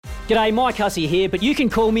G'day, Mike Hussey here, but you can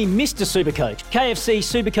call me Mr. Supercoach. KFC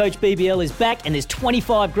Supercoach BBL is back and there's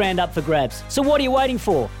 25 grand up for grabs. So what are you waiting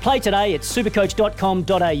for? Play today at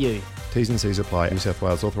supercoach.com.au. T's and C's apply. New South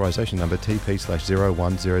Wales authorisation number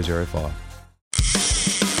TP/01005.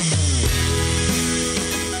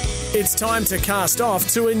 It's time to cast off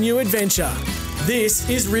to a new adventure. This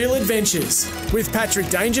is Real Adventures with Patrick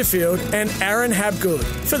Dangerfield and Aaron Habgood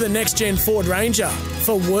for the next gen Ford Ranger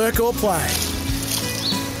for work or play.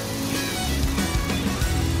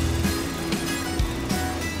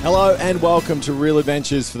 Hello and welcome to Real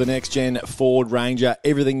Adventures for the next gen Ford Ranger.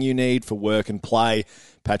 Everything you need for work and play.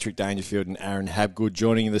 Patrick Dangerfield and Aaron Habgood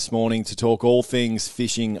joining you this morning to talk all things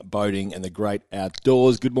fishing, boating and the great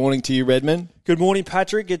outdoors. Good morning to you, Redmond. Good morning,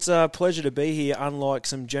 Patrick. It's a pleasure to be here, unlike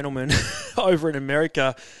some gentlemen over in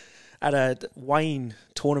America at a weighing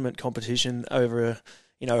tournament competition over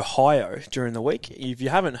in Ohio during the week. If you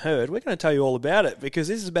haven't heard, we're going to tell you all about it because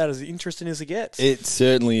this is about as interesting as it gets. It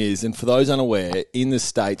certainly is. And for those unaware, in the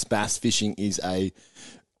States, bass fishing is a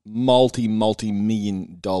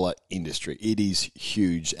multi-million dollar industry. It is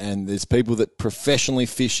huge. And there's people that professionally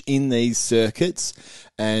fish in these circuits.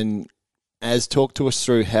 And as talk to us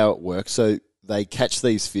through how it works. So they catch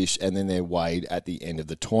these fish and then they're weighed at the end of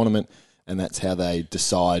the tournament. And that's how they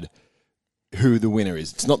decide who the winner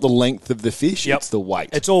is. It's not the length of the fish, It's the weight.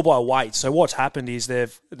 It's all by weight. So what's happened is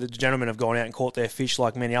the gentlemen have gone out and caught their fish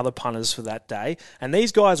like many other punters for that day. And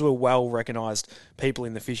these guys were well-recognised people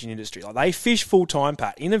in the fishing industry. Like they fish full-time,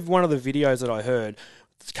 Pat. In one of the videos that I heard,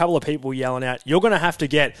 a couple of people yelling out, "You're going to have to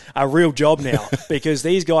get a real job now," because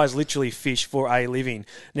these guys literally fish for a living.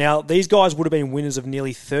 Now, these guys would have been winners of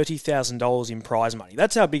nearly $30,000 in prize money.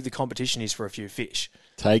 That's how big the competition is for a few fish.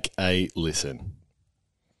 Take a listen.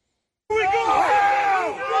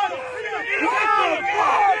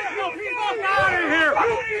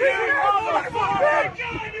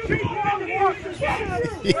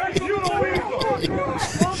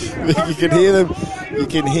 You can hear them. You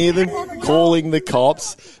can hear them calling the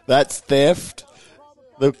cops. That's theft.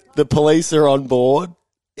 The police are on board.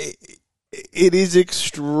 It is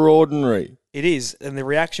extraordinary. It is, and the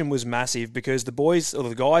reaction was massive because the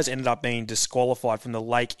guys ended up being disqualified from the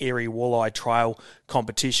Lake Erie Walleye Trail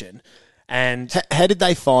competition. And how did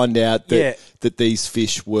they find out that these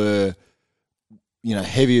fish were,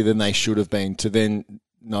 heavier than they should have been to then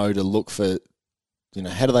know to look for?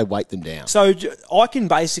 How do they weight them down? So I can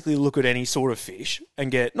basically look at any sort of fish and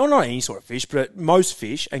get, not any sort of fish, but most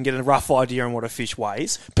fish and get a rough idea on what a fish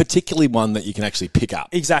weighs. Particularly one that you can actually pick up.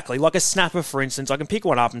 Exactly. Like a snapper, for instance, I can pick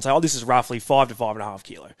one up and say, this is roughly 5 to 5.5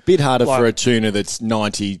 kilo. Bit harder for a tuna that's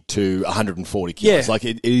 90 to 140 kilos. Yeah. Like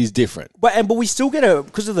it is different. But we still get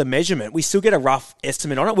because of the measurement, we still get a rough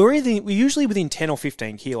estimate on it. We're usually within 10 or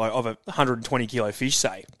 15 kilo of a 120 kilo fish,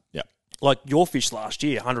 say. Yeah. Like your fish last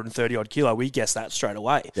year, 130 odd kilo, we guessed that straight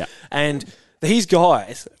away. Yeah. And these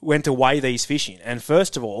guys went to weigh these fish in. And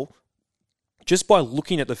first of all, just by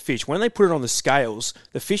looking at the fish, when they put it on the scales,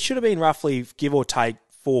 the fish should have been roughly, give or take,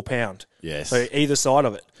 4 pound. Yes. So either side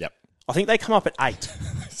of it. Yep. I think they come up at 8.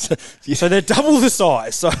 So they're double the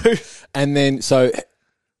size. So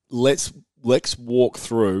let's walk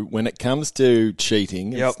through when it comes to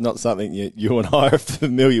cheating. Yep. It's not something you and I are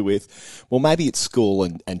familiar with. Well, maybe it's school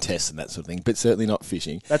and tests and that sort of thing, but certainly not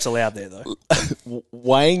fishing. That's allowed there, though.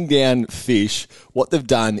 Weighing down fish, what they've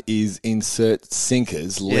done is insert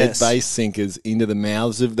sinkers, lead-based sinkers, into the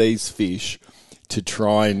mouths of these fish to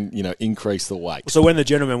try and increase the weight. So when the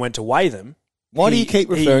gentleman went to weigh them, why do you keep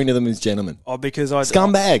referring to them as gentlemen? Because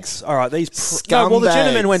scumbags. All right, the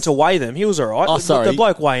gentleman went to weigh them. He was all right. Oh, sorry. The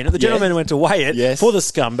bloke weighing it. The gentleman went to weigh it for the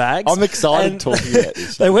scumbags. I'm excited talking about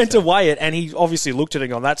this. They went to weigh it, and he obviously looked at it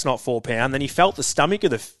and gone, "That's not 4 pound." Then he felt the stomach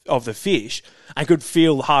of the fish and could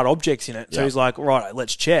feel hard objects in it. So he's like, "Right,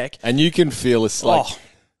 let's check." And you can feel it's like.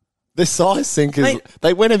 The size sinkers,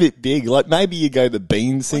 they went a bit big. Like maybe you go the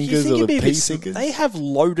bean sinkers or the pea sinkers. They have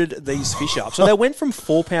loaded these fish up. So they went from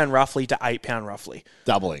 4 pound roughly to 8 pound roughly.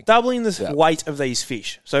 Doubling the weight of these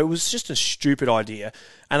fish. So it was just a stupid idea.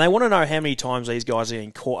 And they want to know how many times these guys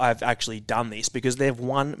have actually done this because they've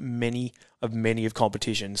won many of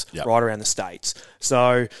competitions right around the States.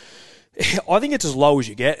 So I think it's as low as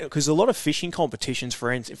you get because a lot of fishing competitions,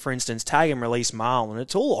 for instance, tag and release marlin, and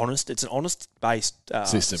it's all honest. It's an honest-based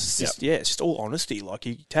system. Yeah, it's just all honesty. Like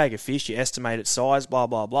you tag a fish, you estimate its size, blah,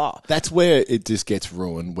 blah, blah. That's where it just gets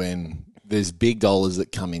ruined when there's big dollars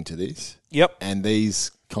that come into this. Yep. And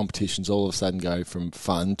these competitions all of a sudden go from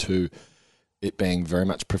fun to it being very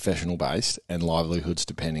much professional-based and livelihoods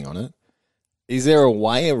depending on it. Is there a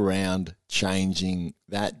way around changing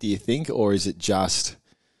that, do you think, or is it just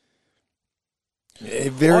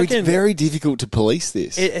Very difficult to police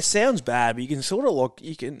this. It sounds bad, but you can sort of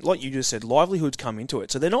like you just said, livelihoods come into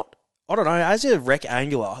it. So they're not. I don't know. As a rec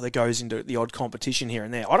angler that goes into the odd competition here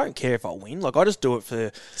and there, I don't care if I win. Like I just do it for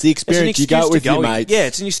it's the experience. You go with your mates. Yeah,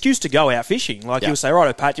 it's an excuse to go out fishing. Like you'll say,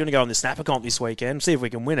 right, Pat, do you want to go on the snapper comp this weekend? See if we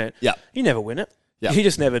can win it. Yeah, you never win it. Yeah, you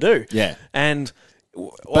just never do. Yeah,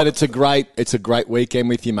 but it's a great weekend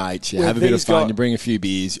with your mates. You have a bit of fun. You bring a few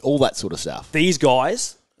beers, all that sort of stuff. These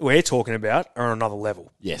guys we're talking about are on another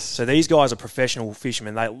level. Yes. So these guys are professional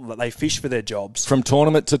fishermen. They fish for their jobs. From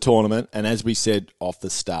tournament to tournament, and as we said off the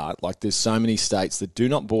start, like there's so many states that do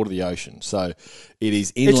not border the ocean. So it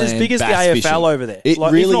is inland. It's as big as the AFL fishing. over there. It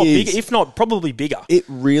really if not is. Bigger, if not, probably bigger. It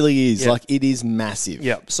really is. Like it is massive.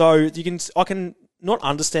 Yeah. So I can not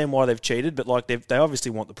understand why they've cheated, but like they obviously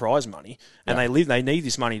want the prize money, and they need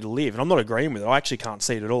this money to live. And I'm not agreeing with it. I actually can't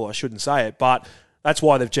see it at all. I shouldn't say it, but that's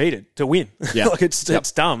why they've cheated, to win. Yeah. Like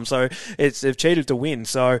it's dumb. So they've cheated to win.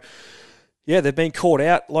 So yeah, they've been caught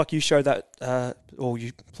out. Like you showed that, or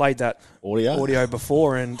you played that audio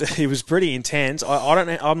before, and it was pretty intense. I don't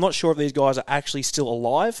know. I'm not sure if these guys are actually still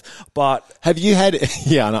alive, but have you had?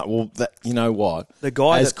 Yeah, no. Well, you know what? The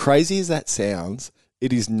guy, as crazy as that sounds,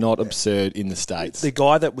 it is not absurd in the States. The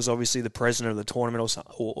guy that was obviously the president of the tournament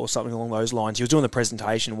or something along those lines, he was doing the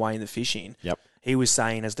presentation weighing the fish in. Yep. He was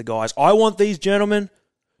saying as the guys, I want these gentlemen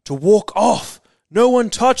to walk off. No one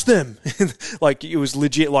touch them. Like it was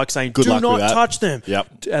legit like saying, do not touch them.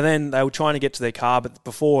 Yep. And then they were trying to get to their car, but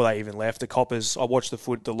before they even left, the coppers, I watched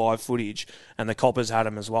the live footage, and the coppers had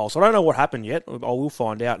them as well. So I don't know what happened yet. I will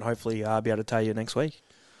find out and hopefully be able to tell you next week.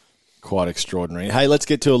 Quite extraordinary. Hey, let's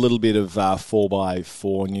get to a little bit of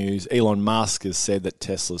 4x4 news. Elon Musk has said that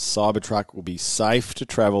Tesla's Cybertruck will be safe to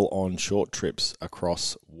travel on short trips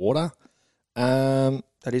across water.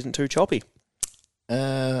 That isn't too choppy.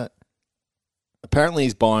 Apparently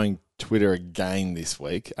he's buying Twitter again this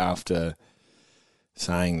week after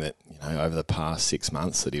saying that, over the past 6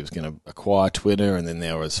 months that he was going to acquire Twitter and then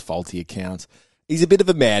there was faulty accounts. He's a bit of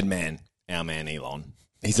a madman, our man Elon.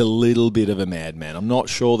 He's a little bit of a madman. I'm not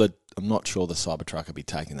sure the Cybertruck will be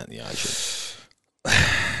taking that in the ocean.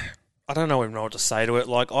 I don't even know what to say to it.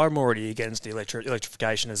 Like, I'm already against the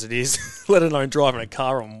electrification as it is, let alone driving a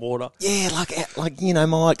car on water. Yeah, like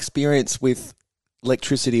my experience with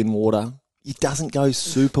electricity and water, it doesn't go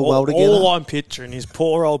super well together. All I'm picturing is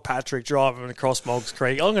poor old Patrick driving across Moggs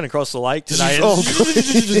Creek. I'm going to cross the lake today.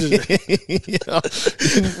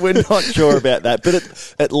 We're not sure about that, but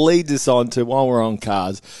it leads us on to, while we're on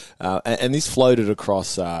cars, and this floated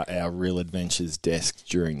across our Real Adventures desk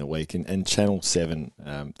during the week, and Channel 7,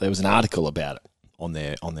 there was an article about it on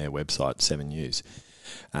their website, 7 News.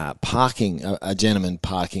 A gentleman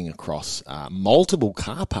parking across multiple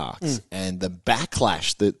car parks and the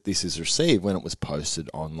backlash that this has received when it was posted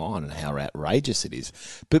online and how outrageous it is.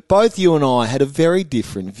 But both you and I had a very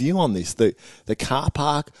different view on this. The car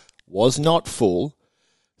park was not full.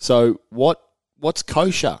 So what's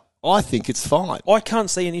kosher? I think it's fine. I can't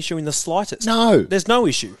see an issue in the slightest. No. There's no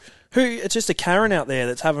issue. It's just a Karen out there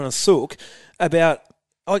that's having a sook about...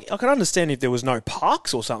 I can understand if there was no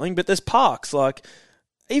parks or something, but there's parks. Like...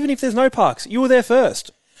 Even if there's no parks, you were there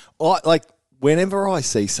first. Whenever I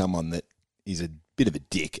see someone that is a bit of a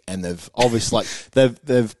dick and they've obviously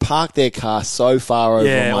they've parked their car so far over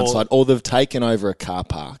on one side, or they've taken over a car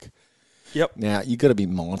park. Yep. Now you've got to be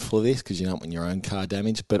mindful of this because you don't want your own car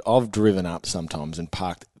damaged. But I've driven up sometimes and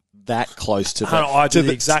parked that close to I do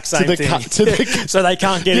the exact same thing. So they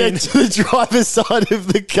can't get in. To the driver's side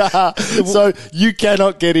of the car. So you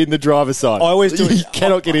cannot get in the driver's side. I always do. You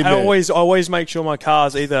cannot get in there. I always make sure my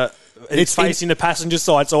car's either it's facing the passenger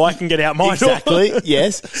side so I can get out my door. Exactly,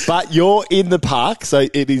 yes. But you're in the park, so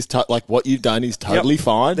it is like what you've done is totally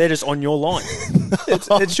fine. They're just on your line.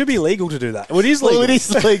 It should be legal to do that. Well, it is legal. Well, it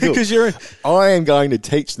is legal. Because I am going to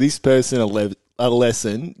teach this person a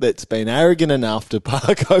lesson that's been arrogant enough to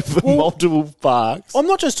park over multiple parks. I'm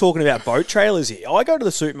not just talking about boat trailers here. I go to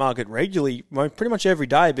the supermarket regularly, pretty much every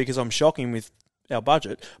day, because I'm shocking with our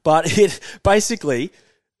budget. But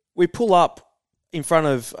we pull up in front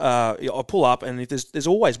of, I pull up and there's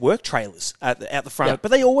always work trailers out the front, but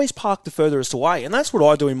they always park the furthest away. And that's what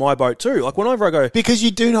I do in my boat too. Like whenever I go... Because you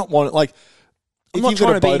do not want it, I'm not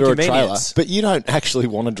trying to be inconvenienced. But you don't actually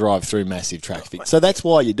want to drive through massive traffic. So that's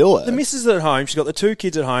why you do it. The missus is at home. She's got the 2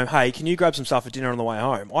 kids at home. Hey, can you grab some stuff for dinner on the way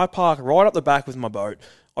home? I park right up the back with my boat.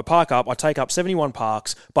 I park up. I take up 71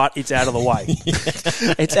 parks, but it's out of the way.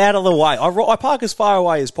 It's out of the way. I park as far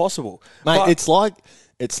away as possible. Mate, it's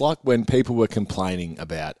like when people were complaining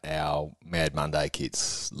about our Mad Monday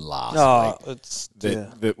kits last week.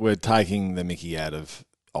 That we're taking the mickey out of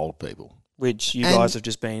old people. which you And- guys have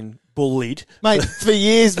just been bullied. Mate, for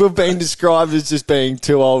years we've been described as just being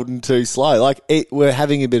too old and too slow. We're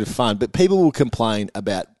having a bit of fun, but people will complain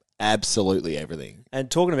about absolutely everything. And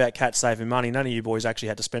talking about cats saving money, none of you boys actually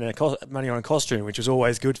had to spend money on a costume, which was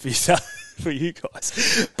always good for yourself, for you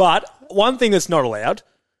guys. But one thing that's not allowed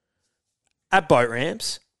at boat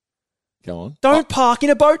ramps, Go on. don't park in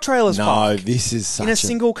a boat trailer's No, park this is such in a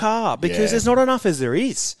single car because Yeah. there's not enough as there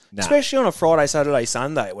is, Nah. especially on a Friday, Saturday,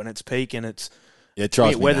 Sunday when it's peak and it's Yeah, it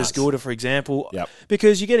drives me weather's nuts. good, for example. Yep.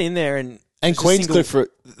 Because you get in there and And it's a single- Queenscliff,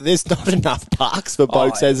 there's not enough parks for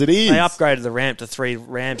boats as it is. They upgraded the ramp to 3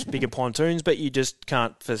 ramps, bigger pontoons, but you just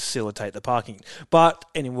can't facilitate the parking. But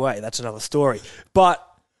anyway, that's another story. But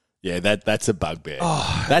Yeah, that's a bugbear.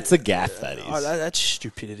 That's a gaff, that is. that's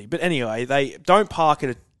stupidity. But anyway, they don't park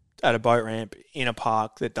at a boat ramp in a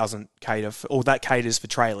park that doesn't cater for, or that caters for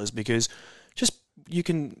trailers, because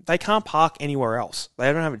they can't park anywhere else. They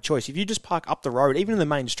don't have a choice. If you just park up the road, even in the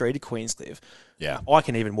main street of Queenscliff, Yeah. I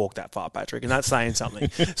can even walk that far, Patrick, and that's saying something.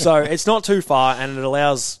 So it's not too far, and it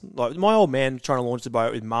allows, like, my old man trying to launch the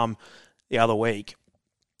boat with Mum the other week,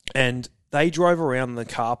 and they drove around the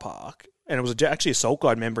car park, and it was actually a Salt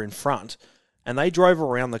Guide member in front, and they drove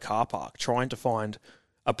around the car park trying to find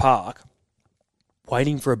a park,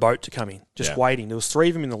 waiting for a boat to come in, just Yeah. waiting. There was 3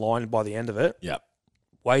 of them in the line by the end of it, Yep.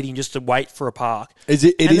 waiting just to wait for a park. It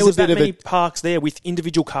And there is was a bit that of many a parks there with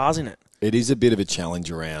individual cars in it. it is a bit of a challenge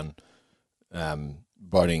around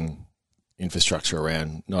boating infrastructure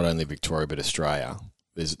around not only Victoria but Australia.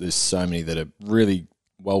 There's so many that are really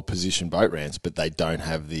well positioned boat ramps, but they don't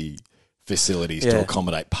have the facilities to Yeah.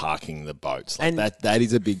 accommodate parking the boats. Like And that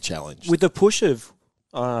is a big challenge. With the push of,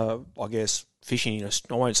 I guess, fishing in,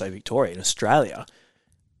 I won't say Victoria, in Australia.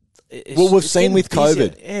 Well, we've it's seen getting with busier.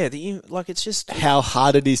 COVID. Yeah, it's just how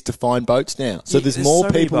hard it is to find boats now. So Yeah, there's more so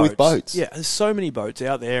many people with boats. Yeah, there's so many boats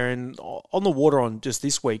out there, and on the water on just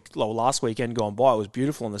this week, last weekend gone by, it was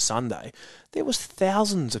beautiful on the Sunday. There was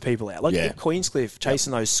thousands of people out. Like Yeah. at Queenscliff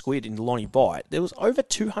chasing those squid in Lonnie Bight. There was over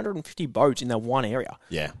 250 boats in that one area.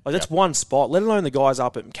 Yeah. Like that's one spot, let alone the guys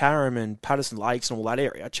up at Carrum and Patterson Lakes and all that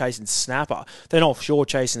area chasing snapper, then offshore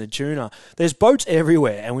chasing the tuna. There's boats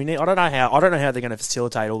everywhere, and I don't know how they're going to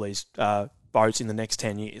facilitate all these boats in the next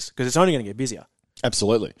 10 years, because it's only going to get busier.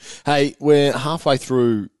 Absolutely. Hey, we're halfway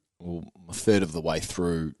through, well, a third of the way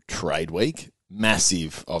through Trade Week.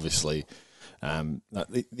 Massive, obviously. The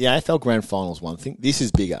AFL Grand Final is one thing. This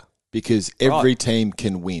is bigger because every team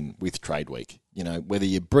can win with Trade Week. You know, whether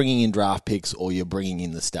you're bringing in draft picks or you're bringing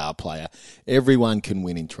in the star player, everyone can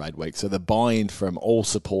win in Trade Week. So the buy-in from all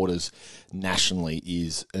supporters nationally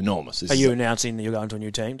is enormous. Are you announcing that you're going to a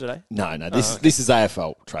new team today? No. This is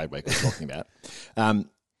AFL Trade Week we're talking about.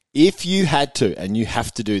 If you had to, and you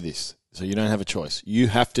have to do this, so you don't have a choice, you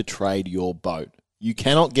have to trade your boat. You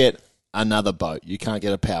cannot get another boat. You can't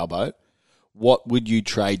get a power boat. What would you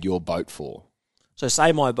trade your boat for? So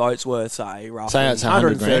say my boat's worth, say, roughly Say it's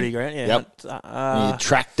 100 130 grand. Yeah. Yep. Your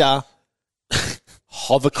tractor,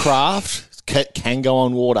 hovercraft, can go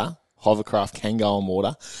on water. Hovercraft can go on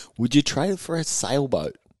water. Would you trade it for a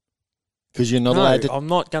sailboat? Because you're not allowed to. I'm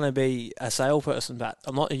not going to be a sail person, but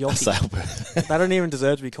I'm not a A yachty. sailboat. They don't even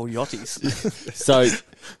deserve to be called yachties. So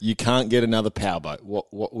you can't get another powerboat.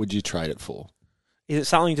 What would you trade it for? Is it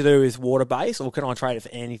something to do with water base, or can I trade it for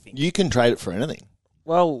anything? You can trade it for anything.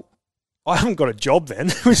 Well, I haven't got a job then,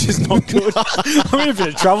 which is not good. I'm in a bit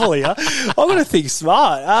of trouble here. I've got to think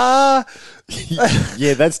smart.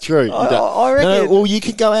 Yeah, that's true. You I don't- reckon- No, well, you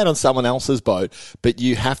can go out on someone else's boat, but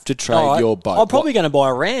you have to trade All right. your boat. I'm probably going to buy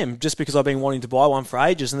a Ram just because I've been wanting to buy one for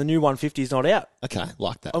ages, and the new 150 is not out. Okay,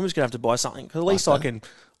 like that. I'm just going to have to buy something, 'cause at least Like I can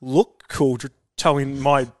look cool towing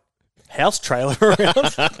my house trailer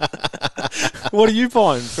around. What are you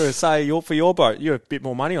buying for, say, for your boat? You're a bit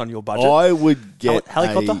more money on your budget. I would get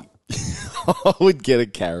Helicopter? I would get a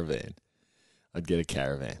caravan. I'd get a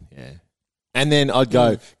caravan, yeah. And then I'd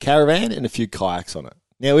go caravan and a few kayaks on it.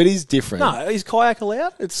 Now, it is different. No, is kayak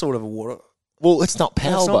allowed? It's sort of a water. Well, it's not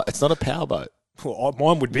power It's not- boat. It's not a power boat. Well,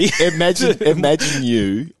 mine would be. Imagine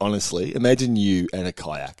you, honestly, imagine you and a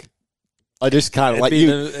kayak. I just can't.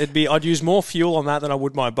 I'd use more fuel on that than I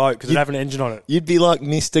would my boat because it'd have an engine on it. You'd be like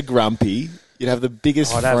Mr. Grumpy. You'd have the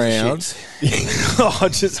biggest I'd have frown.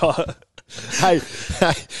 the Hey,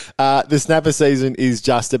 the snapper season is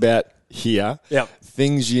just about here. Yep.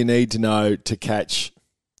 Things you need to know to catch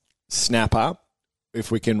snapper. If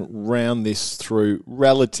we can round this through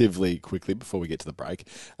relatively quickly before we get to the break.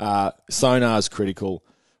 Sonar is critical.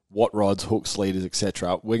 What rods, hooks, leaders,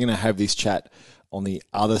 etc. We're going to have this chat on the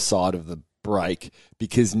other side of the break,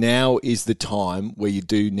 because now is the time where you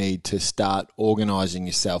do need to start organising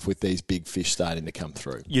yourself with these big fish starting to come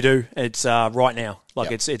through. You do. It's right now.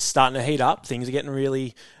 Yep. It's starting to heat up. Things are getting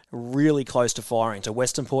really, really close to firing. So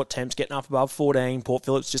Western Port temps getting up above 14. Port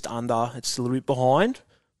Phillip's just under. It's a little bit behind.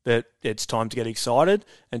 But it's time to get excited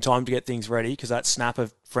and time to get things ready, because that snapper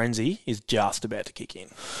frenzy is just about to kick in.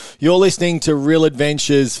 You're listening to Real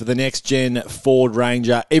Adventures for the next gen Ford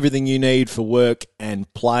Ranger. Everything you need for work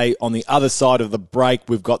and play. On the other side of the break,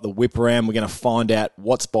 we've got the whip around. We're going to find out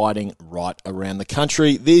what's biting right around the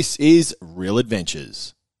country. This is Real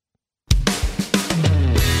Adventures.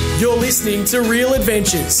 You're listening to Real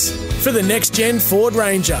Adventures for the next gen Ford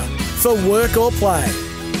Ranger, for work or play.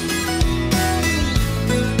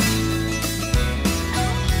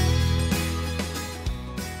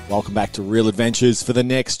 Welcome back to Real Adventures for the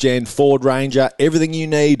next gen Ford Ranger. Everything you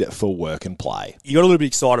need for work and play. You got a little bit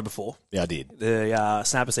excited before. Yeah, I did. The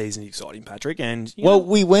snapper season is exciting, Patrick. And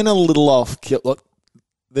we went a little off. Look,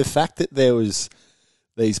 the fact that there was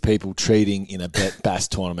these people cheating in a bass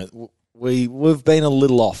tournament, we've been a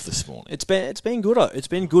little off this morning. It's been good. It's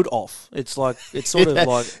been good off. It's sort of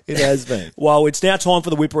like it has been. Well, it's now time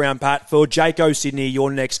for the whip around, Pat, for Jayco Sydney,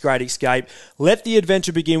 your next great escape. Let the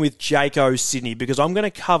adventure begin with Jayco Sydney, because I'm going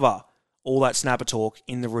to cover all that snapper talk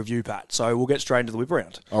in the review, Pat. So we'll get straight into the whip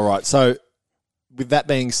around. All right. So with that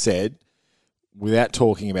being said, without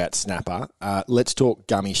talking about snapper, let's talk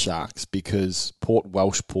gummy sharks, because Port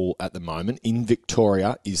Welshpool at the moment in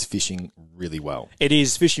Victoria is fishing really well. It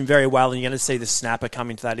is fishing very well, and you're going to see the snapper come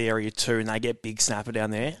into that area too, and they get big snapper down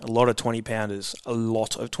there. A lot of 20-pounders.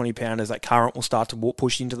 That current will start to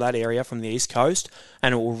push into that area from the east coast,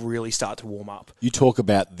 and it will really start to warm up. You talk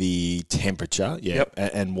about the temperature, Yep.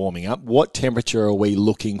 and warming up. What temperature are we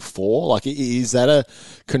looking for? Like, is that a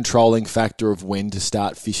controlling factor of when to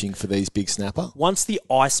start fishing for these big snapper? Once the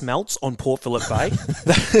ice melts on Port Phillip Bay,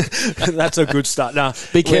 that's a good start. No,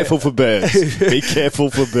 Be careful for bergs. Be careful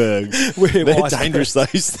for bergs. They're ice dangerous,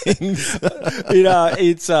 those things.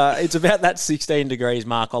 It's about that 16 degrees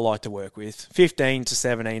mark I like to work with. 15 to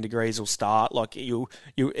 17 degrees will start. Like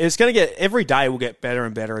it's going to get, every day will get better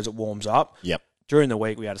and better as it warms up. Yep. During the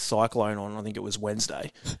week, we had a cyclone on, I think it was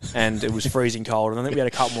Wednesday, and it was freezing cold. And I think we had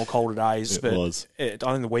a couple more colder days. It was. I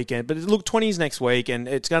think the weekend. But look, 20s next week, and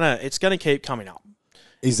it's gonna keep coming up.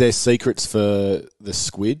 Is there secrets for the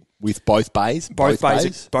squid with both bays? Both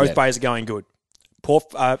bays are going good.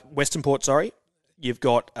 Western Port, you've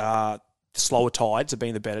got slower tides have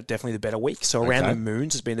been definitely the better weeks. So around the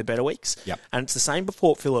moons has been the better weeks. Yep. And it's the same for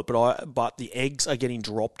Port Phillip, but the eggs are getting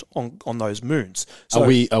dropped on those moons. So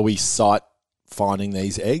Are we sight finding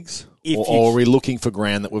these eggs? Or are we looking for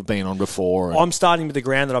ground that we've been on before? I'm starting with the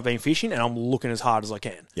ground that I've been fishing, and I'm looking as hard as I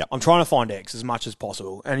can. Yep. I'm trying to find eggs as much as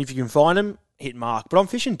possible. And if you can find them, hit mark. But I'm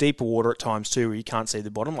fishing deeper water at times too, where you can't see the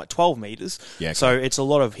bottom, like 12 metres. Yeah, okay. So it's a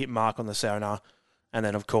lot of hit mark on the sonar, and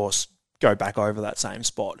then, of course, go back over that same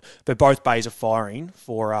spot. But both bays are firing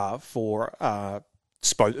for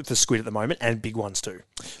squid at the moment, and big ones too.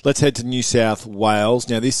 Let's head to New South Wales.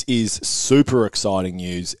 Now, this is super exciting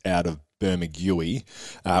news out of Bermagui,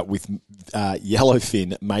 with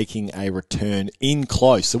yellowfin making a return in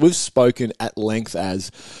close. So we've spoken at length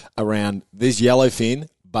as around this yellowfin,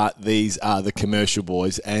 but these are the commercial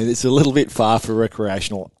boys, and it's a little bit far for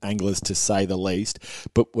recreational anglers, to say the least.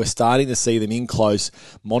 But we're starting to see them in close,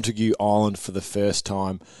 Montague Island, for the first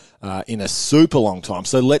time in a super long time.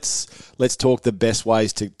 So let's talk the best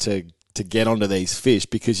ways to get onto these fish,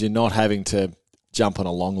 because you're not having to jump on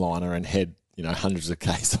a longliner and head hundreds of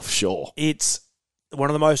k's offshore. It's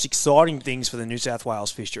one of the most exciting things for the New South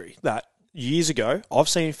Wales fishery. That years ago, I've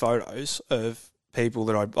seen photos of people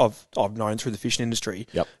that I've known through the fishing industry,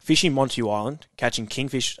 fishing Montague Island, catching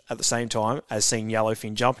kingfish at the same time as seeing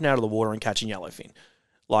yellowfin, jumping out of the water and catching yellowfin.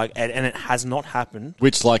 And it has not happened.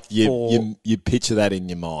 Which, you picture that in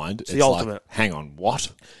your mind. It's the ultimate. Like, hang on,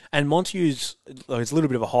 what? And Montague's, it's a little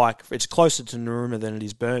bit of a hike. It's closer to Narooma than it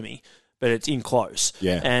is Burmie, but it's in close.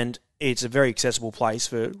 Yeah. And it's a very accessible place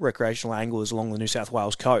for recreational anglers along the New South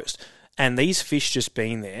Wales coast. And these fish just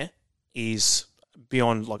being there is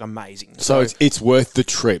beyond amazing. So it's worth the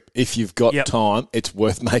trip. If you've got time, it's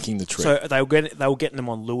worth making the trip. So they were getting them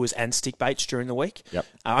on lures and stick baits during the week. Yep.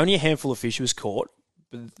 Only a handful of fish was caught.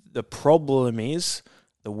 But the problem is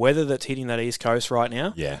the weather that's hitting that east coast right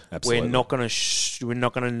now. Yeah, absolutely. We're not going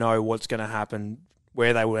to know what's going to happen,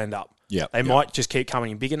 where they will end up. Yeah, they might just keep coming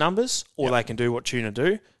in bigger numbers, or they can do what tuna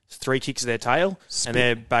do. 3 kicks of their tail, and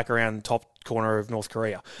they're back around top corner of North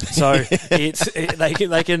Korea. So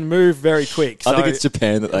they can move very quick. So I think it's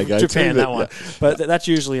Japan that they go to. Japan, that one. But that's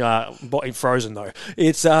usually frozen, though.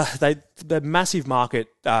 It's the massive market,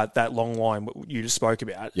 that long line you just spoke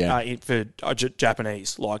about, for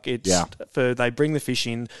Japanese. Like, they bring the fish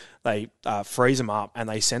in, they freeze them up, and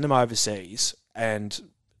they send them overseas, and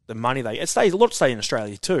the money it stays in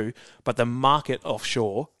Australia too, but the market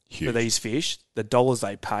offshore for these fish, the dollars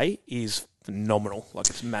they pay is phenomenal. Like,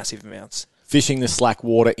 it's massive amounts. Fishing the slack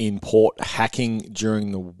water in Port Hacking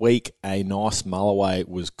during the week, a nice mulloway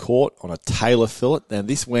was caught on a tailor fillet. Now,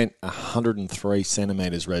 this went 103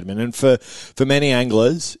 centimetres, Redmond. And for many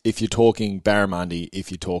anglers, if you're talking barramundi,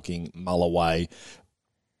 if you're talking mulloway,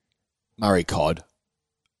 Murray cod,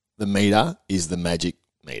 the metre is the magic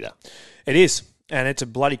metre. It is. And it's a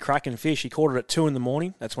bloody cracking fish. He caught it at 2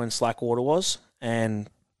 a.m. That's when slack water was. And,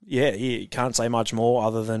 you can't say much more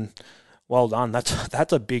other than, well done.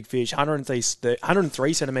 That's a big fish.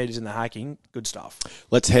 103 centimetres in the hacking. Good stuff.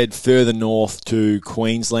 Let's head further north to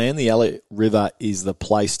Queensland. The Elliott River is the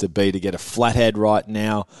place to be to get a flathead right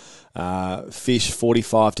now. Fish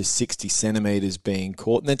 45 to 60 centimetres being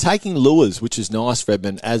caught. And they're taking lures, which is nice,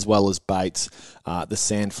 Redmond, as well as baits. The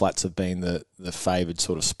sand flats have been the favoured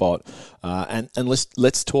sort of spot. And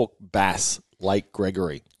let's talk bass, Lake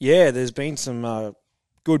Gregory. Yeah, there's been some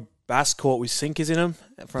good bass caught with sinkers in them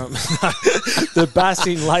from the bass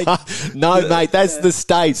in Lake. No, mate, that's the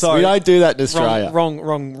States. Sorry, we don't do that in Australia.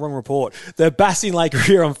 Wrong report. The bass in Lake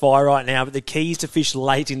are on fire right now, but the key is to fish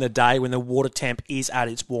late in the day when the water temp is at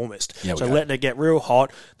its warmest. So letting it get real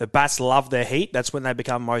hot. The bass love their heat. That's when they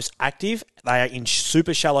become most active. They are in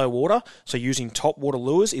super shallow water, so using top water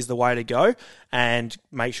lures is the way to go. And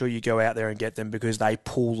make sure you go out there and get them because they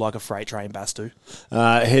pull like a freight train, bass do.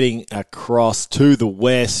 Heading across to the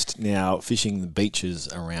west now, fishing the beaches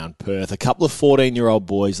around Perth. A couple of 14-year-old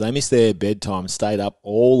boys, they missed their bedtime, stayed up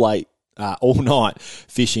all night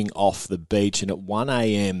fishing off the beach. And at 1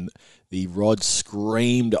 a.m, the rod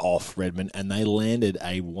screamed off, Redmond, and they landed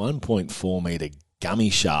a 1.4 metre gummy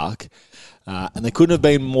shark. And they couldn't have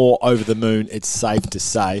been more over the moon, it's safe to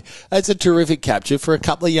say. It's a terrific capture for a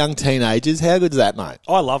couple of young teenagers. How good's that, mate?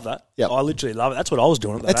 I love that. Yep. I literally love it. That's what I was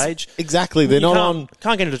doing at that age. Exactly. Can't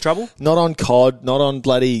get into trouble. Not on COD, not on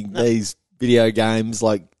these video games.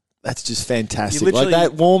 Like, that's just fantastic. Like,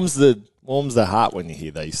 that warms the heart when you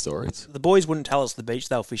hear these stories. The boys wouldn't tell us the beach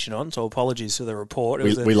they were fishing on, so apologies for the report.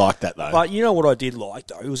 We like that, though. But you know what I did like,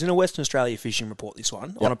 though? It was in a Western Australia fishing report, this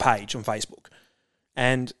one, on a page on Facebook.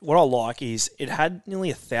 And what I like is it had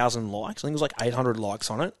nearly 1,000 likes. I think it was like 800 likes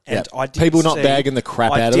on it. And I didn't people not bagging the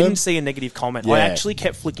crap out of them. I didn't see a negative comment. I actually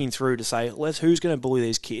kept flicking through to say, who's going to bully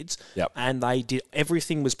these kids? Yep. And they did.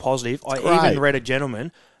 Everything was positive. I even read a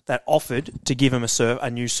gentleman that offered to give him a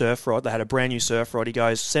new surf rod. They had a brand new surf rod. He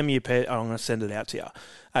goes, send me a pair. I'm going to send it out to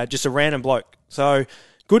you. Just a random bloke. So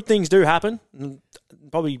good things do happen.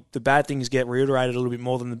 Probably the bad things get reiterated a little bit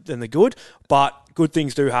more than the good, but good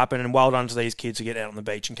things do happen, and well done to these kids to get out on the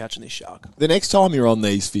beach and catching this shark. The next time you're on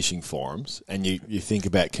these fishing forums and you think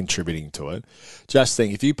about contributing to it, just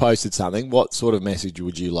think, if you posted something, what sort of message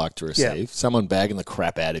would you like to receive? Yeah. Someone bagging the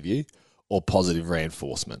crap out of you or positive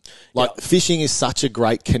reinforcement? Fishing is such a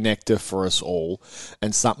great connector for us all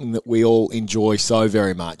and something that we all enjoy so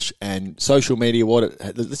very much. And social media,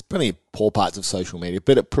 there's plenty of poor parts of social media,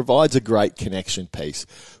 but it provides a great connection piece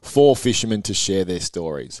for fishermen to share their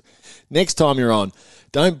stories. Next time you're on,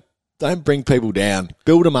 don't bring people down.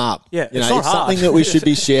 Build them up. Yeah, it's something that we should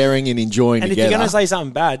be sharing and enjoying and together. If you're going to say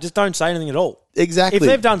something bad, just don't say anything at all. Exactly. If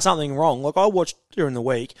they've done something wrong, like I watched during the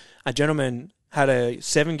week, a gentleman had a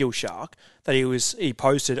 7-gill shark that he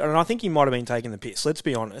posted, and I think he might have been taking the piss, let's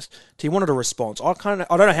be honest. He wanted a response. I don't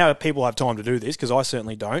know how people have time to do this, because I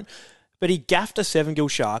certainly don't, but he gaffed a 7-gill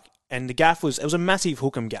shark, and the gaff was a massive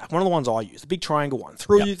hook'em gaff, one of the ones I used, the big triangle one,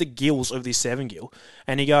 through the gills of this 7-gill,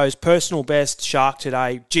 and he goes, personal best shark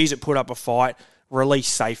today, geez, it put up a fight,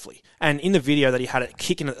 released safely. And in the video that he had it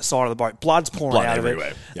kicking at the side of the boat, blood's pouring out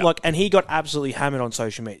everywhere. of it. Yep. And he got absolutely hammered on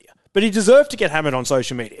social media. But he deserved to get hammered on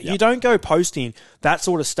social media. Yep. You don't go posting that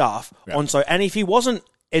sort of stuff on and if he wasn't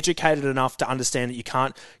educated enough to understand that you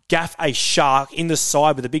can't gaff a shark in the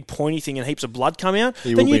side with a big pointy thing and heaps of blood coming out,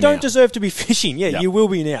 then you don't deserve to be fishing. Yeah, you will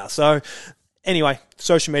be now. So anyway,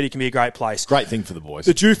 social media can be a great place. Great thing for the boys.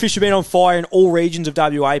 The jewfish have been on fire in all regions of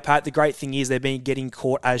WA, Pat. The great thing is they've been getting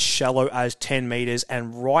caught as shallow as 10 metres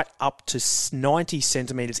and right up to 90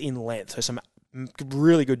 centimetres in length. So some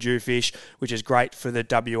Really good jewfish, which is great for the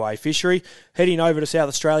WA fishery. Heading over to South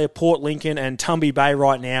Australia, Port Lincoln and Tumby Bay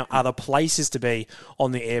right now are the places to be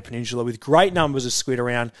on the Eyre Peninsula, with great numbers of squid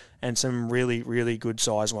around and some really, really good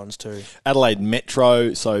size ones too. Adelaide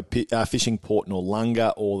Metro, so fishing Port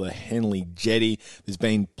Noarlunga or the Henley Jetty. There's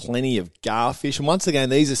been plenty of garfish. And once again,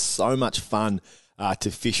 these are so much fun to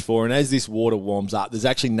fish for. And as this water warms up, there's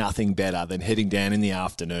actually nothing better than heading down in the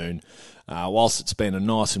afternoon. Whilst it's been a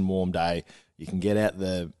nice and warm day, you can get out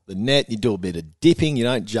the net, you do a bit of dipping. You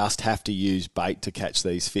don't just have to use bait to catch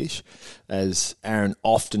these fish. As Aaron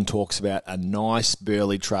often talks about, a nice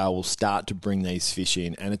burley trail will start to bring these fish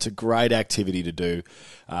in, and it's a great activity to do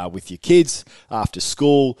with your kids after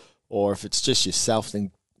school, or if it's just yourself,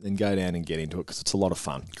 then go down and get into it because it's a lot of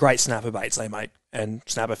fun. Great snapper baits, mate. And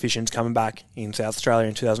snapper fishing's coming back in South Australia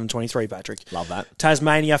in 2023, Patrick. Love that.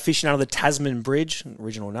 Tasmania, fishing under the Tasman Bridge,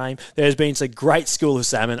 original name. There's been a great school of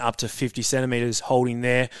salmon up to 50 centimetres holding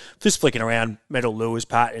there. Just flicking around metal lures,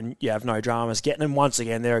 Pat, and you have no dramas. Getting them once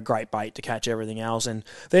again, they're a great bait to catch everything else, and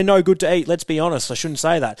they're no good to eat, let's be honest. I shouldn't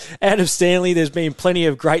say that. Out of Stanley, there's been plenty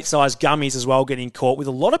of great sized gummies as well getting caught, with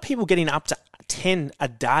a lot of people getting up to 10 a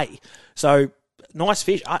day. So, nice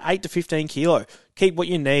fish, 8 to 15 kilo. Keep what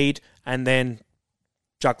you need, and then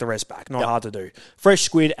chuck the rest back. Not hard to do. Fresh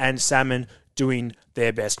squid and salmon doing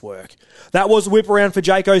their best work. That was the whip around for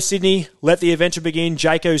Jayco Sydney. Let the adventure begin.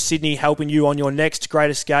 Jayco Sydney helping you on your next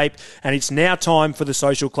great escape. And it's now time for the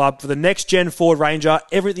Social Club for the next gen Ford Ranger.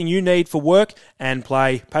 Everything you need for work and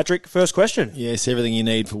play. Patrick, first question. Yes, everything you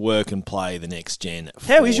need for work and play the next gen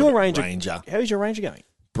How Ford is your Ranger? Ranger. How is your Ranger going?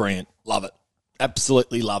 Brilliant. Love it.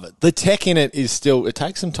 Absolutely love it. The tech in it is still, it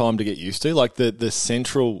takes some time to get used to. Like the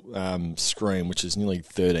central screen, which is nearly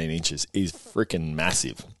 13 inches, is freaking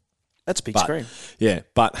massive. That's a big screen. Yeah,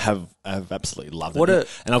 but have absolutely loved it.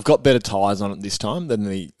 And I've got better tyres on it this time than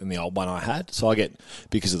the old one I had. So I get,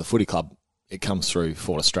 because of the footy club, it comes through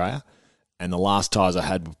Ford Australia. And the last tyres I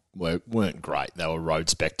had weren't great. They were road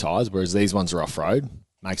spec tyres, whereas these ones are off-road.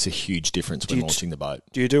 Makes a huge difference when launching the boat.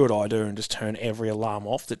 Do you do what I do and just turn every alarm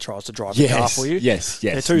off that tries to drive the car for you? Yes.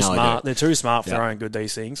 They're too smart. They're too smart for their own good,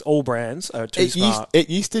 these things. All brands are too smart.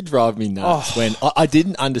 It used to drive me nuts when I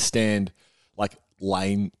didn't understand, like,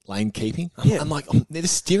 lane keeping. I'm like, the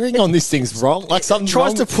steering on this thing's wrong. Like, something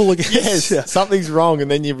tries to pull against. Yes, something's wrong,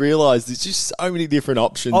 and then you realise there's just so many different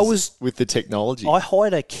options with the technology. I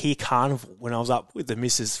hired a Kia Carnival when I was up with the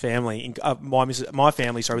Mrs. family, my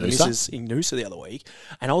family, with the Mrs. in Noosa the other week,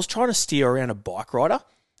 and I was trying to steer around a bike rider,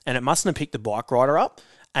 and it mustn't have picked the bike rider up.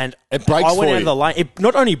 And it brakes I went out of the lane. It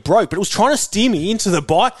not only broke, but it was trying to steer me into the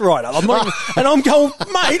bike rider. And I'm going,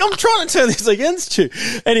 mate, I'm trying to turn this against you.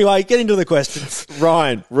 Anyway, get into the questions.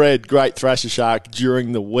 Ryan, Red, great Thrasher Shark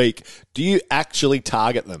during the week. Do you actually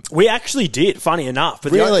target them? We actually did, funny enough.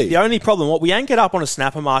 But really? The only problem, we anchored up on a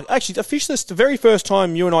snapper mark. Actually, I fished this the very first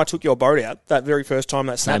time you and I took your boat out, that very first time,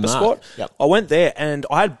 that snapper spot. Yep. I went there and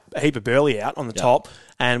I had a heap of burley out on the top,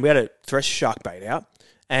 and we had a Thresher Shark bait out.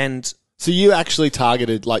 And so you actually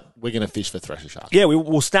targeted, like, we're going to fish for Thresher Shark? Yeah,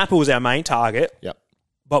 snapper was our main target. Yep.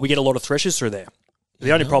 But we get a lot of threshers through there.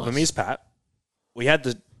 The only problem is, Pat, we had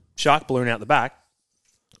the shark balloon out the back,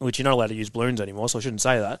 which you're not allowed to use balloons anymore, so I shouldn't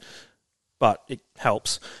say that. But it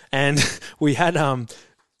helps. And we had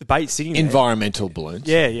the bait sitting there. Environmental balloons.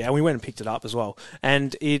 Yeah, and we went and picked it up as well.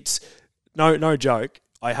 And it's no joke.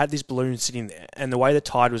 I had this balloon sitting there, and the way the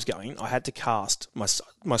tide was going, I had to cast my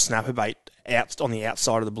snapper bait out on the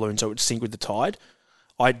outside of the balloon so it would sink with the tide.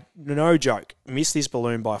 I, no joke, missed this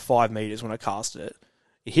balloon by 5 metres when I casted it.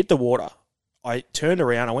 It hit the water. I turned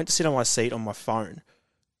around. I went to sit on my seat on my phone,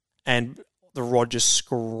 and the rod just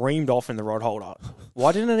screamed off in the rod holder.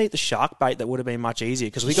 Why didn't I eat the shark bait? That would have been much easier,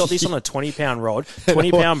 because we got this on a 20-pound rod,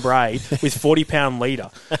 20-pound braid with 40-pound leader.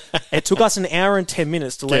 It took us an hour and 10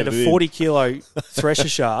 minutes to land a 40-kilo Thresher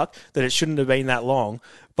Shark that it shouldn't have been that long.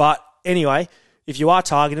 But anyway, if you are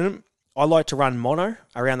targeting them, I like to run mono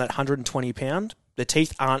around that 120-pound. The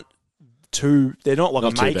teeth aren't they're not like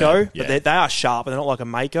a Mako, but they are sharp, and they're not like a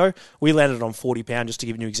Mako. We landed on 40-pound, just to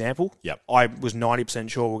give you an example. Yep. I was 90%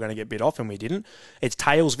 sure we were going to get bit off, and we didn't. Its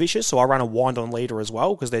tail's vicious, so I run a wind-on leader as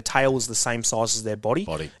well, because their tail is the same size as their body.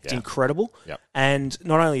 It's incredible. Yep. And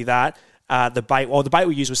not only that, the bait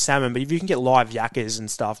we used was salmon, but if you can get live yakkers and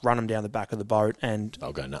stuff, run them down the back of the boat, and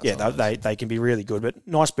they'll go nuts. Yeah, they can be really good. But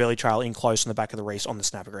nice burley trail in close on the back of the reefs on the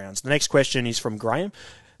snapper grounds. The next question is from Graham.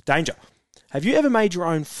 Danger. Have you ever made your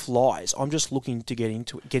own flies? I'm just looking to getting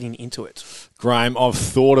into it. Graham, I've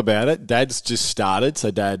thought about it. Dad's just started,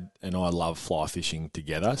 so Dad and I love fly fishing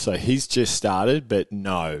together. So he's just started, but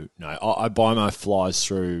no. I buy my flies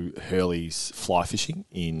through Hurley's Fly Fishing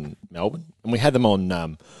in Melbourne, and we had them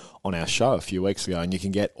on our show a few weeks ago, and you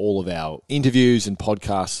can get all of our interviews and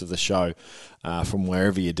podcasts of the show from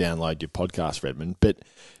wherever you download your podcast, Redmond. But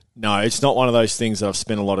no, it's not one of those things that I've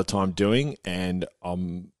spent a lot of time doing, and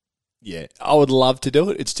I would love to do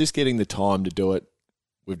it. It's just getting the time to do it.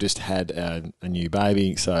 We've just had a new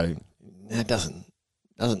baby, so that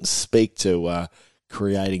doesn't speak to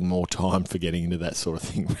creating more time for getting into that sort of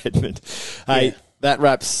thing, Redmond. Hey, that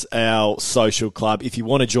wraps our social club. If you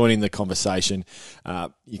want to join in the conversation,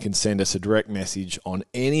 you can send us a direct message on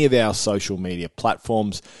any of our social media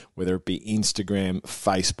platforms, whether it be Instagram,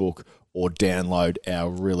 Facebook, or download our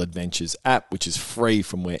Real Adventures app, which is free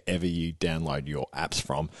from wherever you download your apps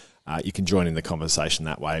from. You can join in the conversation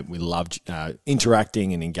that way. We love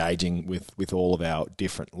interacting and engaging with all of our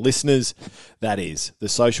different listeners. That is the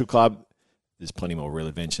Social Club. There's plenty more Real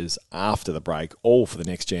Adventures after the break, all for the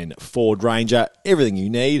next gen Ford Ranger. Everything you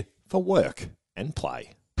need for work and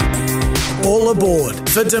play. All aboard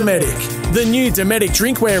for Dometic. The new Dometic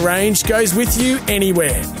drinkware range goes with you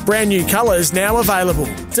anywhere. Brand new colours now available.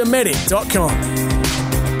 Dometic.com.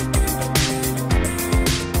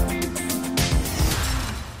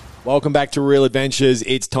 Welcome back to Real Adventures.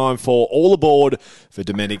 It's time for All Aboard for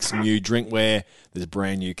Dometic's new drinkware. There's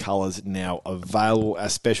brand new colours now available. Our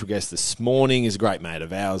special guest this morning is a great mate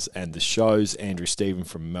of ours and the show's Andrew Stephen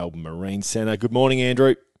from Melbourne Marine Centre. Good morning,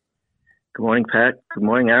 Andrew. Good morning, Pat. Good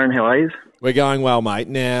morning, Aaron. How are you? We're going well, mate.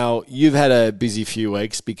 Now, you've had a busy few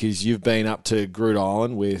weeks because you've been up to Groote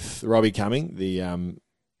Island with Robbie Cumming, the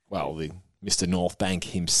Mr. North Bank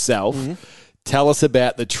himself. Mm-hmm. Tell us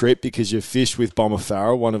about the trip, because you fished with Bomber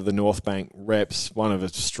Farrell, one of the North Bank reps, one of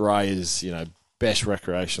Australia's best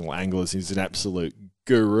recreational anglers. He's an absolute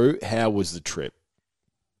guru. How was the trip?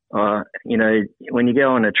 When you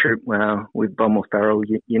go on a trip with Bomber Farrell,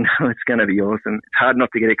 you know it's going to be awesome. It's hard not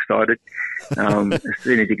to get excited. As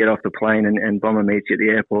soon as you get off the plane and Bomber meets you at the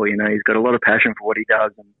airport, he's got a lot of passion for what he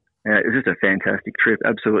does. And it was just a fantastic trip,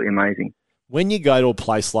 absolutely amazing. When you go to a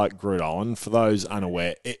place like Groote Island, for those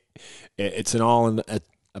unaware, it's an island at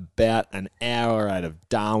about an hour out of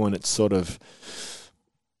Darwin. It's sort of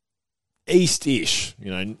east-ish,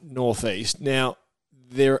 northeast. Now,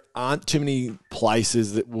 there aren't too many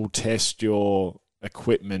places that will test your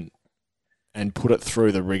equipment and put it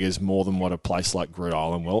through the riggers more than what a place like Groote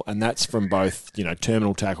Island will. And that's from both,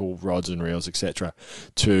 terminal tackle, rods and reels, etc.,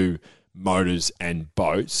 to motors and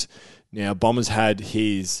boats. Now, Bomber's had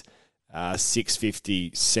his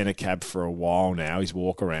 650 centre cab for a while now, his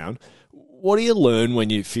walk around. What do you learn when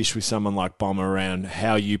you fish with someone like Bomber around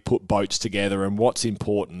how you put boats together and what's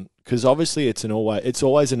important? Because obviously it's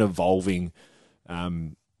always an evolving,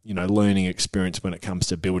 learning experience when it comes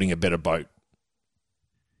to building a better boat.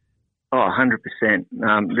 Oh, 100%.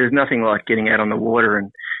 There's nothing like getting out on the water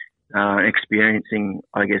and experiencing,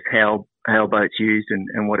 I guess, how a boat's used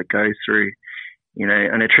and what it goes through.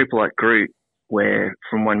 On a trip like Groote, where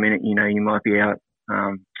from 1 minute, you might be out,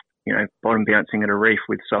 bottom bouncing at a reef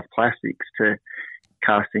with soft plastics to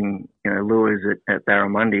casting, lures at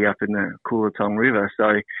Barramundi up in the Coolitong River.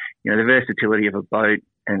 So, the versatility of a boat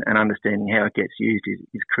and understanding how it gets used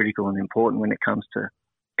is critical and important when it comes to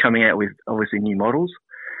coming out with obviously new models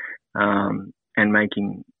and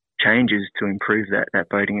making changes to improve that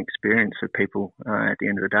boating experience for people at the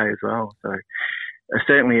end of the day as well. So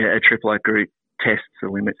certainly a trip like Groote tests the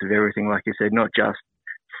limits of everything, like you said, not just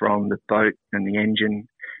from the boat and the engine,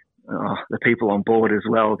 the people on board as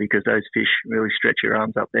well, because those fish really stretch your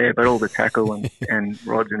arms up there, but all the tackle and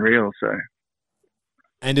rods and reels. So,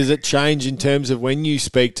 and does it change in terms of when you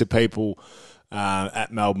speak to people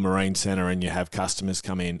at Melbourne Marine Centre and you have customers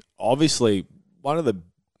come in? Obviously, one of the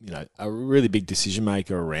a really big decision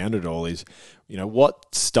maker around it all is,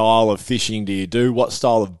 what style of fishing do you do? What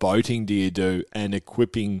style of boating do you do? And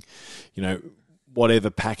equipping, whatever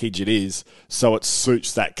package it is, so it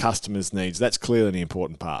suits that customer's needs. That's clearly the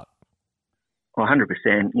important part. 100%.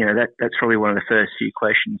 That's probably one of the first few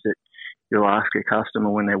questions that you'll ask a customer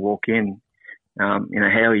when they walk in. How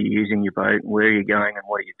are you using your boat? Where are you going and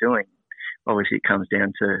what are you doing? Obviously, it comes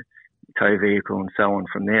down to tow vehicle and so on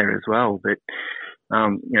from there as well. But,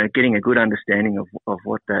 getting a good understanding of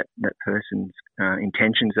what that person's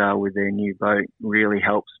intentions are with their new boat really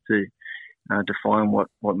helps to define what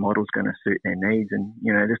model's going to suit their needs. And,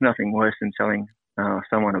 there's nothing worse than selling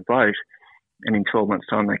someone a boat and in 12 months'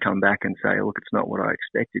 time they come back and say, look, it's not what I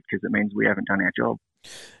expected, because it means we haven't done our job.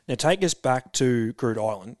 Now take us back to Groot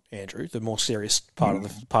Island, Andrew, the more serious part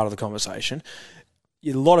of the conversation.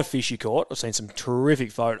 A lot of fish you caught. I've seen some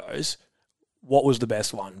terrific photos. What was the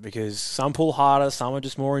best one? Because some pull harder, some are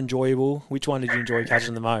just more enjoyable. Which one did you enjoy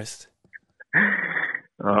catching the most?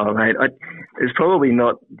 Oh, mate, it's probably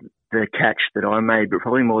not the catch that I made, but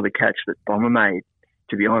probably more the catch that Bomber made,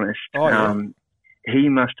 to be honest. Oh, yeah. He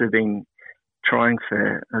must have been trying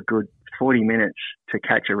for a good 40 minutes to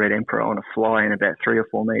catch a red emperor on a fly in about 3 or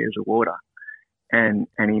 4 meters of water. And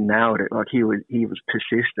he nailed it. Like he was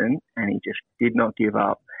persistent, and he just did not give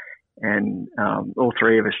up. And all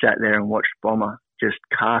three of us sat there and watched Bomber just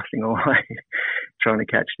casting away, trying to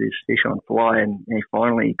catch this fish on fly. And he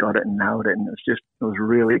finally got it and nailed it. And it was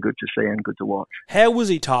really good to see and good to watch. How was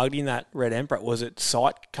he targeting that red emperor? Was it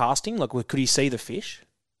sight casting? Like, could he see the fish?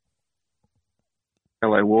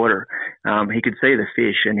 Shallow water. He could see the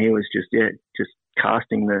fish, and he was just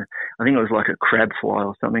casting I think it was like a crab fly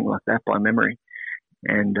or something like that by memory.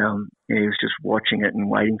 And he was just watching it and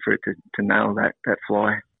waiting for it to nail that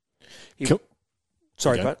fly.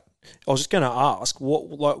 Sorry, Okay. Pat. I was just going to ask,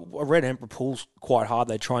 a red emperor pulls quite hard.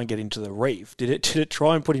 They try and get into the reef. Did it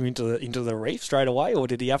try and put him into the reef straight away, or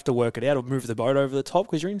did he have to work it out or move the boat over the top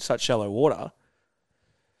because you're in such shallow water?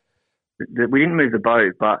 We didn't move the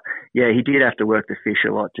boat, but yeah, he did have to work the fish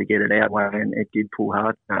a lot to get it out, and it did pull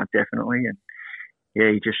hard, definitely. And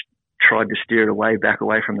yeah, he just tried to steer it away, back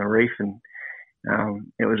away from the reef, and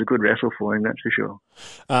it was a good wrestle for him, that's for sure.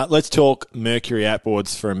 Let's talk Mercury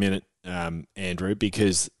outboards for a minute, Andrew,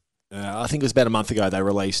 because I think it was about a month ago they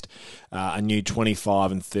released a new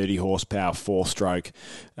 25 and 30 horsepower 4-stroke,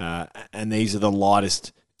 and these are the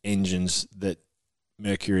lightest engines that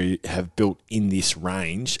Mercury have built in this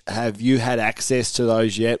range. Have you had access to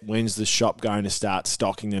those yet? When's the shop going to start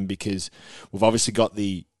stocking them? Because we've obviously got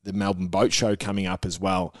the Melbourne Boat Show coming up as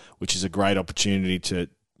well, which is a great opportunity to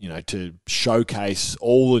showcase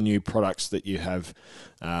all the new products that you have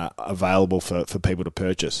available for people to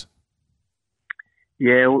purchase.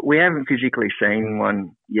 Yeah, we haven't physically seen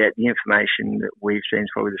one yet. The information that we've seen is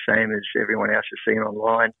probably the same as everyone else has seen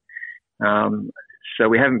online. So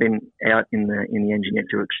we haven't been out in the engine yet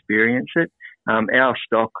to experience it. Our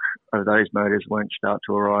stock of those motors won't start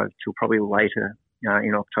to arrive till probably later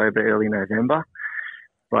in October, early November.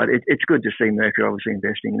 But it's good to see Mercury obviously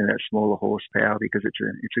investing in that smaller horsepower, because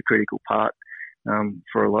it's a critical part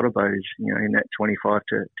for a lot of boats, in that 25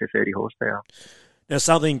 to 30 horsepower. Now,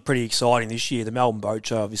 something pretty exciting this year, the Melbourne Boat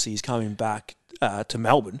Show obviously is coming back to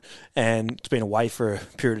Melbourne, and it's been away for a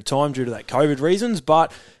period of time due to that COVID reasons,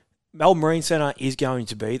 but Melbourne Marine Centre is going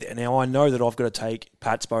to be there. Now, I know that I've got to take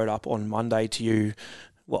Pat's boat up on Monday to you,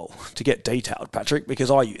 well, to get detailed, Patrick, because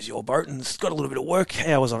I use your boat and it's got a little bit of work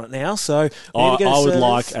hours on it now. So I would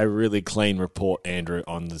like a really clean report, Andrew,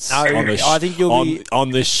 on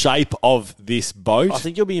the shape of this boat. I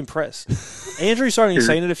think you'll be impressed. Andrew's only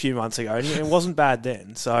seen it a few months ago, and it wasn't bad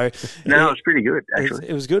then. So no, it's pretty good actually.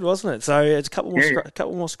 It was good, wasn't it? So it's a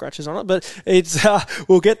couple more scratches on it, but it's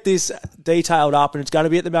we'll get this detailed up, and it's going to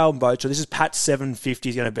be at the Melbourne Boat Show. This is Pat's 750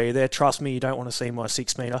 is going to be there. Trust me, you don't want to see my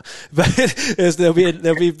 6 metre, but there'll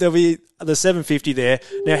be the 750 there.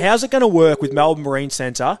 Now, how's it going to work with Melbourne Marine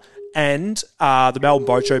Centre and the Melbourne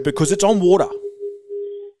Boat Show, because it's on water?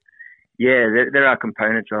 Yeah, there are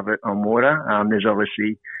components of it on water. There's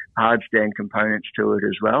obviously hard stand components to it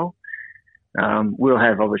as well. We'll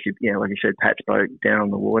have obviously, like you said, Pat's boat down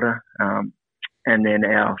on the water, and then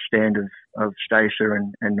our stand of Stacer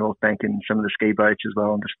and North Bank and some of the ski boats as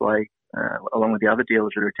well on display, along with the other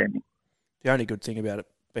dealers that are attending. The only good thing about it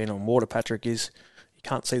being on water, Patrick, is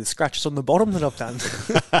can't see the scratches on the bottom that I've done.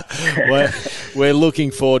 We're looking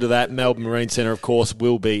forward to that. Melbourne Marine Centre, of course,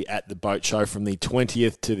 will be at the boat show from the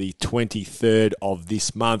 20th to the 23rd of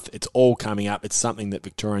this month. It's all coming up. It's something that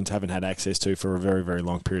Victorians haven't had access to for a very, very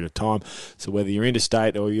long period of time. So whether you're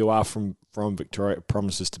interstate or you are from Victoria, it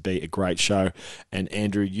promises to be a great show. And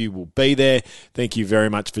Andrew, you will be there. Thank you very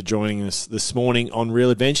much for joining us this morning on Real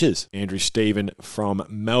Adventures. Andrew Stephen from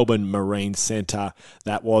Melbourne Marine Centre.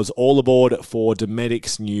 That was all aboard for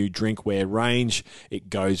Dometic's new drinkware range. It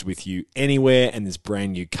goes with you anywhere, and there's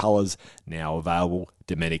brand new colours now available,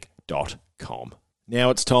 Dometic.com. Now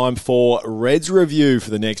it's time for Red's review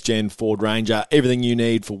for the next gen Ford Ranger. Everything you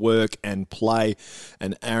need for work and play.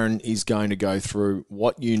 And Aaron is going to go through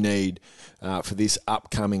what you need for this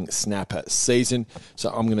upcoming snapper season. So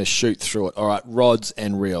I'm going to shoot through it. All right, rods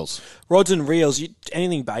and reels. Rods and reels,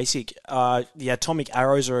 anything basic. The Atomic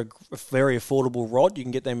Arrows are a very affordable rod. You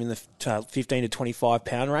can get them in the 15 to 25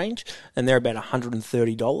 pound range, and they're about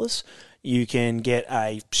 $130. You can get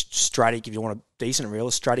a Stratic, if you want a decent reel,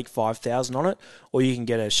 a Stratic 5000 on it, or you can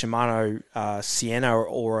get a Shimano Sienna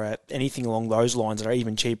or anything along those lines that are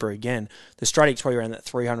even cheaper again. The Stratic's probably around that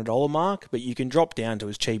 $300 mark, but you can drop down to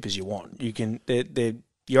as cheap as you want.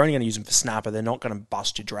 You're only going to use them for snapper. They're not going to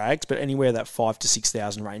bust your drags, but anywhere that 5,000 to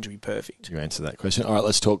 6,000 range would be perfect. You answered that question. All right,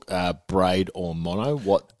 let's talk braid or mono.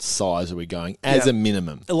 What size are we going as a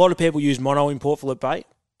minimum? A lot of people use mono in Port Phillip bait.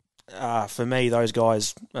 For me, those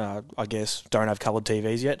guys, I guess, don't have coloured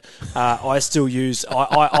TVs yet. I still use.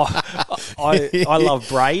 I love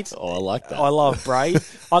braid. Oh, I like that. I love braid.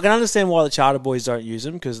 I can understand why the charter boys don't use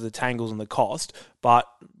them because of the tangles and the cost, but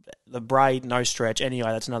the braid, no stretch. Anyway,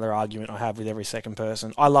 that's another argument I have with every second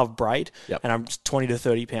person. I love braid, and I'm 20 to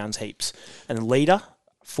 30 pounds heaps. And the leader,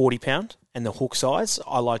 40 pound, and the hook size,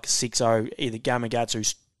 I like 6.0, either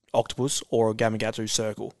Gamakatsu Octopus or a Gamakatsu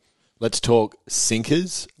Circle. Let's talk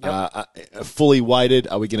sinkers. Fully weighted.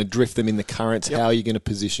 Are we going to drift them in the currents? How are you going to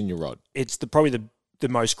position your rod? It's probably the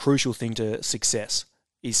most crucial thing to success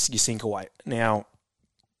is your sinker weight. Now,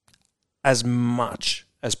 as much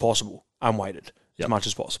as possible, unweighted, as much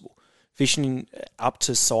as possible. Fishing up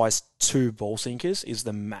to size 2 ball sinkers is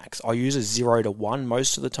the max. I use a 0 to 1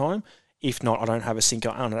 most of the time. If not, I don't have a sinker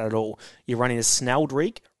on it at all. You're running a snelled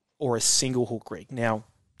rig or a single hook rig. Now,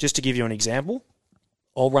 just to give you an example,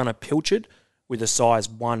 I'll run a pilchard with a size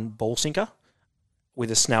 1 ball sinker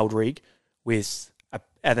with a snelled rig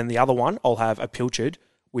and then the other one, I'll have a pilchard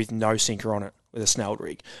with no sinker on it with a snelled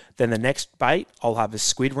rig. Then the next bait, I'll have a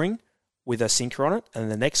squid ring with a sinker on it,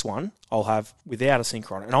 and the next one I'll have without a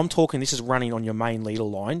sinker on it. And I'm talking, this is running on your main leader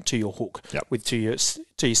line to your hook, to your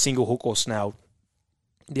single hook or snelled.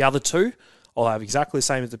 The other two, I'll have exactly the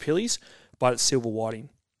same as the pillies, but it's silver whiting.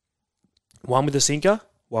 One with a sinker,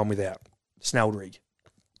 one without. Snelled rig.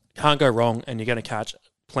 Can't go wrong, and you're going to catch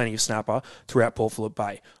plenty of snapper throughout Port Phillip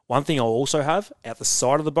Bay. One thing I'll also have at the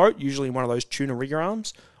side of the boat, usually one of those tuna rigger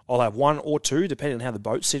arms, I'll have 1 or 2, depending on how the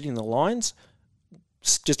boat's sitting in the lines,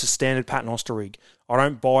 just a standard paternoster rig. I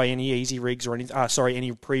don't buy any easy rigs or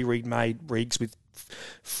any pre-rigged made rigs with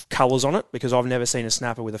colours on it because I've never seen a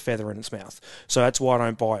snapper with a feather in its mouth. So that's why I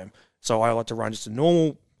don't buy them. So I like to run just a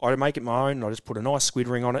normal, I make it my own, I just put a nice squid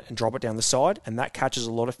ring on it and drop it down the side, and that catches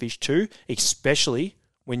a lot of fish too, especially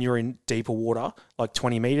when you're in deeper water, like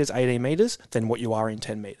 20 metres, 18 metres, than what you are in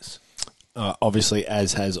 10 metres. Obviously,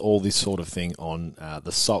 Az has all this sort of thing on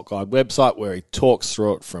the Salt Guide website where he talks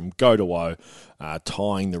through it from go to woe,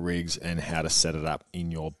 tying the rigs and how to set it up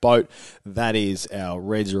in your boat. That is our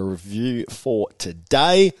Reds review for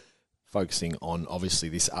today, focusing on, obviously,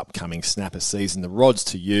 this upcoming snapper season, the rods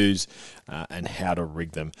to use and how to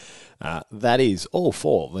rig them. That is all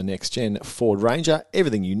for the Next Gen Ford Ranger,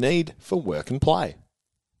 everything you need for work and play.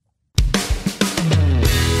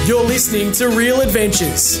 You're listening to Real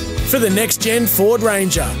Adventures for the Next Gen Ford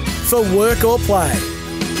Ranger for work or play.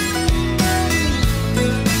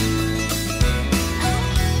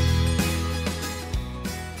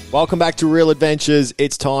 Welcome back to Real Adventures.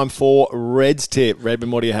 It's time for Red's Tip. Redman,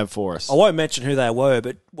 what do you have for us? I won't mention who they were,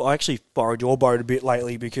 but I actually borrowed your boat a bit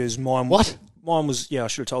lately because mine... What? Mine was... Yeah, I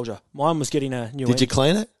should have told you. Mine was getting a new... Did you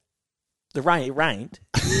clean it? It rained.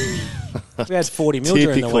 We had 40 mil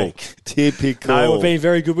during the week. Typical. No, we've been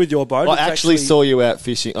very good with your boat. I actually saw you out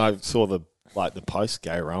fishing. I saw the post,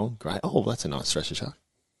 Gary Rowan. Great. Oh, that's a nice stretcher shark.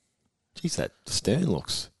 Jeez, that stern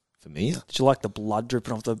looks familiar. Did you like the blood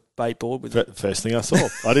dripping off the bait board? With First thing I saw.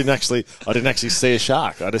 I didn't actually see a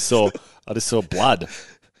shark. I just saw blood.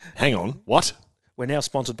 Hang on, what? We're now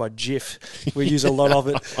sponsored by Jif. We use a lot of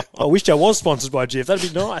it. I wish I was sponsored by Jif.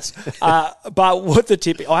 That'd be nice. But what the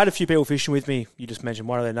tip... I had a few people fishing with me. You just mentioned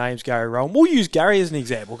one of their names, Gary Rowan. We'll use Gary as an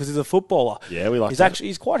example because he's a footballer. Yeah, we like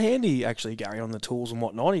He's quite handy, actually, Gary, on the tools and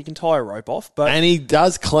whatnot. He can tie a rope off. And he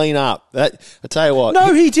does clean up. I tell you what.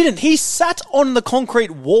 No, he didn't. He sat on the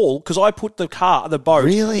concrete wall because I put the boat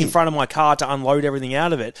Really? in front of my car to unload everything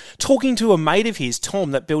out of it, talking to a mate of his,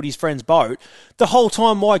 Tom, that built his friend's boat. The whole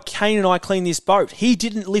time while Kane and I cleaned this boat, he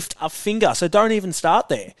didn't lift a finger, so don't even start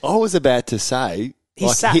there. I was about to say,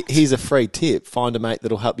 here's a free tip. Find a mate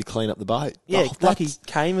that'll help you clean up the boat. Yeah, lucky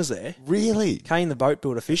Kane was there. Really? Kane, the boat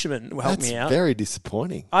builder fisherman, helped me out. That's very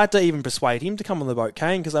disappointing. I had to even persuade him to come on the boat,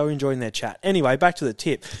 Kane, because they were enjoying their chat. Anyway, back to the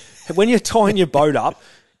tip. When you're tying your boat up,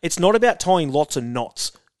 it's not about tying lots of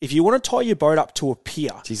knots. If you want to tie your boat up to a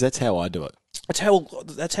pier... Geez, that's how I do it. That's how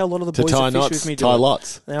a lot of the boys that fish with me do tie it.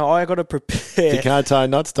 lots. Now, I got to prepare... If you can't tie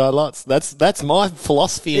knots, tie lots. That's my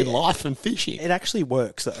philosophy in life and fishing. It actually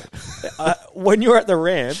works, though. When you're at the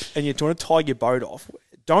ramp and you're trying to tie your boat off,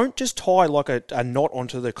 don't just tie like a knot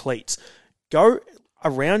onto the cleats. Go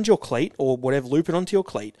around your cleat or whatever, loop it onto your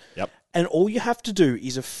cleat. Yep. And all you have to do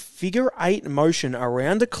is a figure 8 motion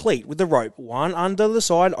around a cleat with the rope, one under the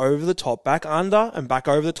side, over the top, back under and back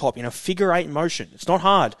over the top in a figure 8 motion. It's not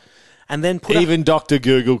hard. And then even Dr.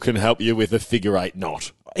 Google can help you with a figure 8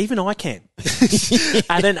 knot. Even I can.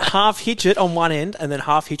 And then half hitch it on one end and then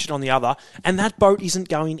half hitch it on the other. And that boat isn't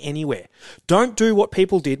going anywhere. Don't do what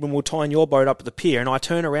people did when we were tying your boat up at the pier and I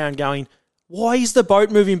turn around going, why is the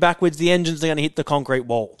boat moving backwards? The engine's going to hit the concrete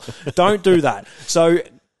wall. Don't do that. So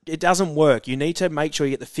it doesn't work. You need to make sure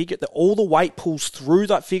you get the figure, that all the weight pulls through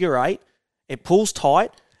that figure 8. It pulls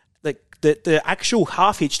tight. The actual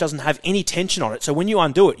half hitch doesn't have any tension on it. So when you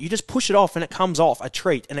undo it, you just push it off and it comes off a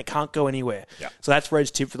treat and it can't go anywhere. Yep. So that's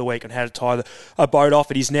Red's tip for the week on how to tie a boat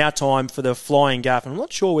off. It is now time for the flying gaff. And I'm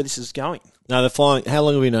not sure where this is going. No, the flying. How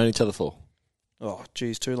long have we known each other for? Oh,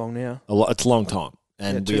 geez, too long now. It's a long time.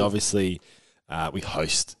 And we obviously we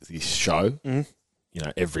host this show,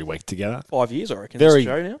 every week together. 5 years, I reckon. This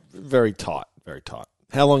show now. Very tight, very tight.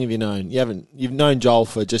 How long have you known? You've known Joel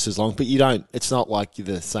for just as long, but you don't. It's not like you're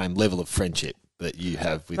the same level of friendship that you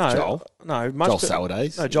have with Joel. No, Joel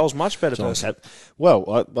Saladays. No, Joel's much better person.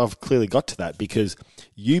 Well, I've clearly got to that because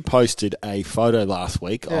you posted a photo last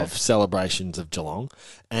week of celebrations of Geelong,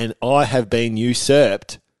 and I have been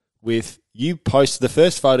usurped with you. The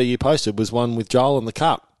first photo you posted was one with Joel in the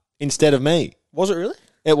cup instead of me. Was it really?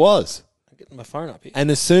 It was. I'm getting my phone up here.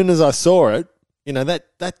 And as soon as I saw it,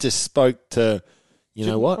 that just spoke to. You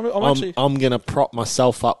know what? I'm going to prop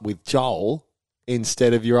myself up with Joel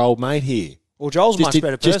instead of your old mate here. Well, Joel's much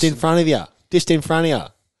better person. Just in front of you.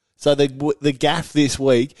 So the gaff this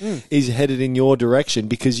week is headed in your direction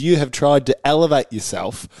because you have tried to elevate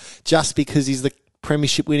yourself just because he's the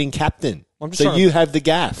premiership winning captain. So you have the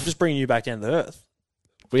gaff. I'm just bringing you back down to earth.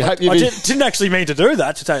 I didn't actually mean to do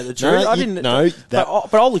that, to tell you the truth. I didn't.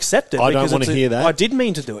 But I'll accept it. I don't want to hear that. I did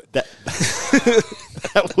mean to do it.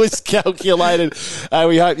 That was calculated.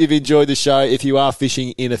 We hope you've enjoyed the show. If you are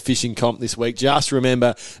fishing in a fishing comp this week, just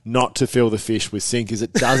remember not to fill the fish with sinkers.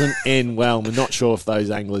 It doesn't end well. We're not sure if those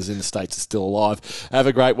anglers in the States are still alive. Have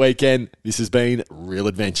a great weekend. This has been Real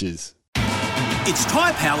Adventures. It's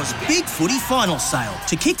Tyre Power's Big Footy Final Sale.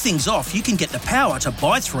 To kick things off, you can get the power to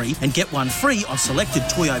buy 3 and get 1 free on selected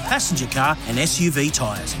Toyo passenger car and SUV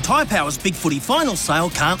tyres. Tyre Power's Big Footy Final Sale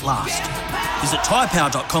can't last. Visit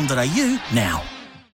tyrepower.com.au now.